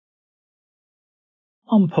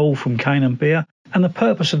I'm Paul from Cain Beer, and the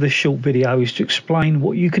purpose of this short video is to explain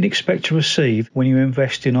what you can expect to receive when you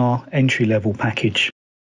invest in our entry-level package.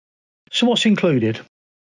 So what's included?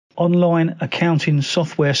 Online accounting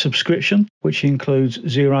software subscription, which includes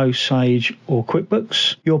Xero, Sage or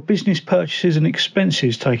QuickBooks, your business purchases and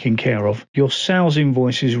expenses taken care of, your sales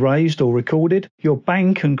invoices raised or recorded, your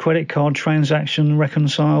bank and credit card transaction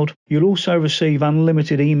reconciled. You'll also receive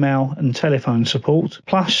unlimited email and telephone support,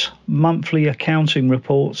 plus monthly accounting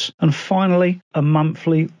reports, and finally a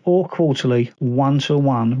monthly or quarterly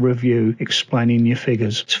one-to-one review explaining your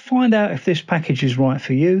figures. To find out if this package is right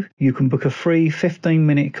for you, you can book a free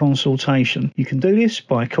 15-minute consultation. You can do this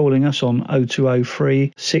by calling us on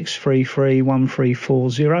 0203 633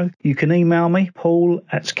 1340. You can email me,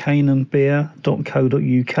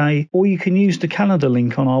 paul@cainandbeer.co.uk, or you can use the calendar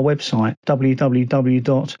link on our website,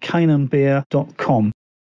 www.cainandbeer.com.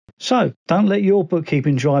 So, don't let your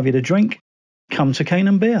bookkeeping drive you to drink. Come to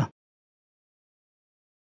Cain Beer.